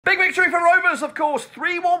Big victory for Rovers, of course.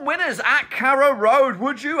 3-1 winners at Carrow Road.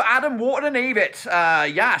 Would you, Adam Wharton and Evett?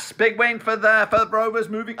 Yes, big win for the Rovers,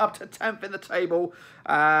 moving up to 10th in the table.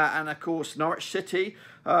 And, of course, Norwich City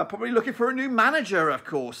probably looking for a new manager, of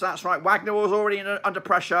course. That's right. Wagner was already under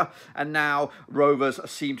pressure. And now Rovers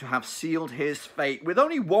seem to have sealed his fate. With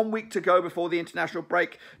only 1 week to go before the international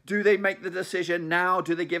break, do they make the decision now?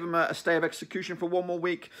 Do they give him a stay of execution for 1 more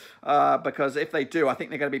week? Because if they do, I think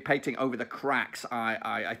they're going to be painting over the cracks.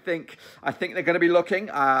 I think they're going to be looking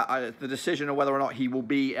at the decision of whether or not he will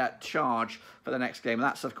be at charge for the next game.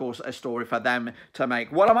 That's, of course, a story for them to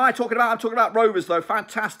make. What am I talking about? I'm talking about Rovers, though.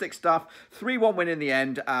 Fantastic stuff. 3-1 win in the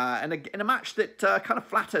end, and in a match that kind of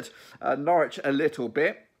flattered Norwich a little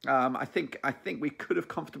bit. I think we could have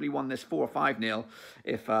comfortably won this 4 or 5-0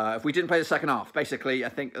 if we didn't play the second half. Basically, I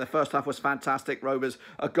think the first half was fantastic. Rovers,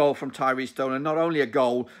 a goal from Tyrhys, Dolan. Not only a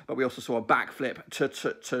goal, but we also saw a backflip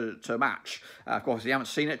to match. Of course, if you haven't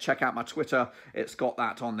seen it, check out my Twitter. It's got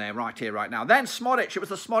that on there right here, right now. Then Szmodics. It was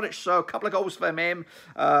the Szmodics show. A couple of goals from him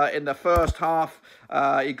in the first half.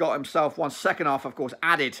 He got himself one. Second half, of course,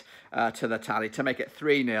 added to the tally to make it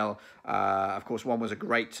 3-0. Of course, one was a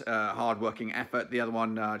great hard-working effort. The other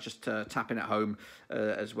one just tapping at home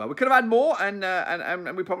as well. We could have had more,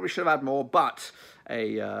 and we probably should have had more, but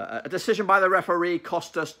a decision by the referee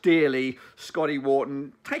cost us dearly. Scotty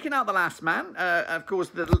Wharton taking out the last man. Of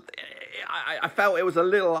course, I felt it was a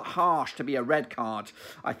little harsh to be a red card.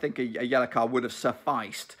 I think a yellow card would have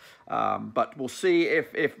sufficed. But we'll see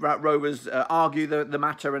if Rovers argue the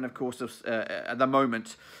matter, and of course at the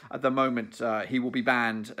moment he will be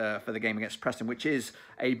banned for the game against Preston, which is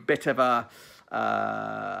a bit of a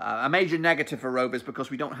major negative for Rovers because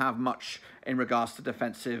we don't have much in regards to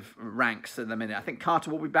defensive ranks at the minute. I think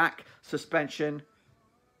Carter will be back. Suspension.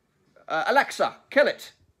 Alexa, kill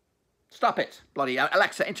it. Stop it. Bloody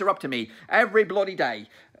Alexa, interrupting me every bloody day.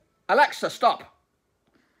 Alexa, stop.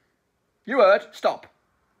 You heard. Stop.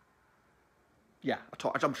 Yeah,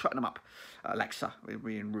 I'm shutting them up. Alexa, we're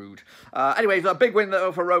being rude. Anyways, a big win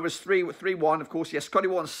for Rovers, 3-1. Of course, yes, Scotty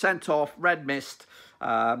Wharton sent off, red mist.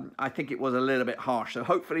 I think it was a little bit harsh. So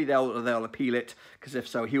hopefully they'll appeal it, because if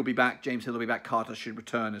so, he'll be back. James Hill will be back. Carter should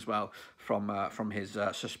return as well from his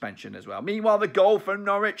suspension as well. Meanwhile, the goal for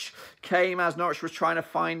Norwich came as Norwich was trying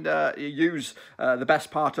to use the best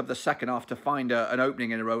part of the second half to find an opening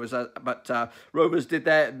in the Rovers. But Rovers did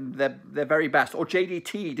their very best. Or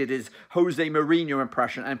JDT did his Jose Mourinho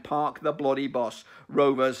impression and park the bloody boss.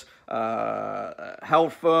 Rovers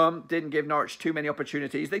held firm, didn't give Norwich too many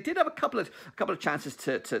opportunities. They did have a couple of chances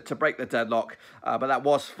to break the deadlock, but that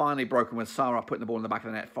was finally broken with Sara putting the ball in the back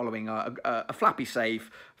of the net following a flappy save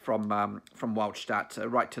from Waldstadt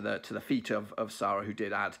right to the feet of Sara, who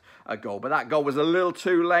did add a goal. But that goal was a little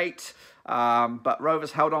too late. But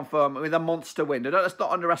Rovers held on firm with a monster win. Let's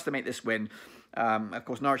not underestimate this win. Of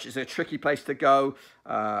course, Norwich is a tricky place to go,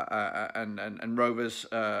 and Rovers,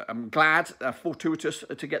 I'm glad, fortuitous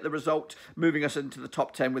to get the result, moving us into the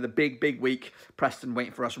top 10 with a big week. Preston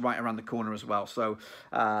waiting for us right around the corner as well. So,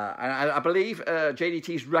 and I believe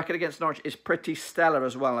JDT's record against Norwich is pretty stellar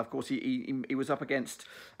as well. Of course, he was up against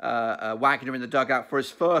Wagner in the dugout for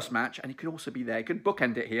his first match, and he could also be there. He could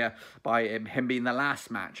bookend it here by him being the last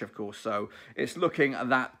match, of course. So it's looking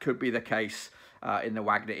that could be the case in the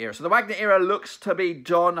Wagner era. So the Wagner era looks to be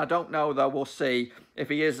done. I don't know, though. We'll see. If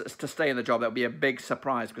he is to stay in the job, that would be a big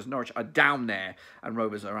surprise because Norwich are down there and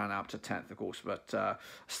Rovers are around up to 10th, of course. But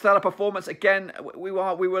stellar performance. Again, we were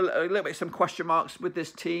a little bit some question marks with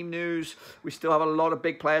this team news. We still have a lot of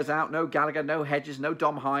big players out. No Gallagher, no Hedges, no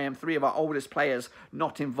Dom Hyam. 3 of our oldest players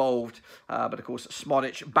not involved. But, of course,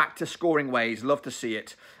 Szmodics back to scoring ways. Love to see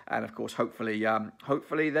it. And, of course,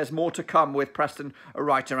 hopefully there's more to come with Preston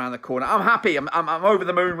right around the corner. I'm happy. I'm over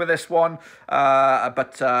the moon with this one.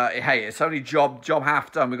 But hey, it's only job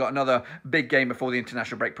half done. We've got another big game before the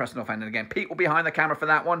international break. Preston off end. And again, Pete will be behind the camera for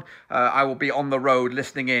that one. I will be on the road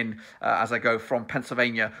listening in as I go from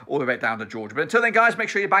Pennsylvania all the way down to Georgia. But until then, guys, make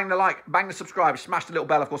sure you bang the like, bang the subscribe, smash the little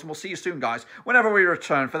bell, of course. And we'll see you soon, guys, whenever we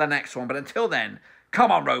return for the next one. But until then,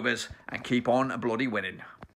 come on, Rovers, and keep on bloody winning.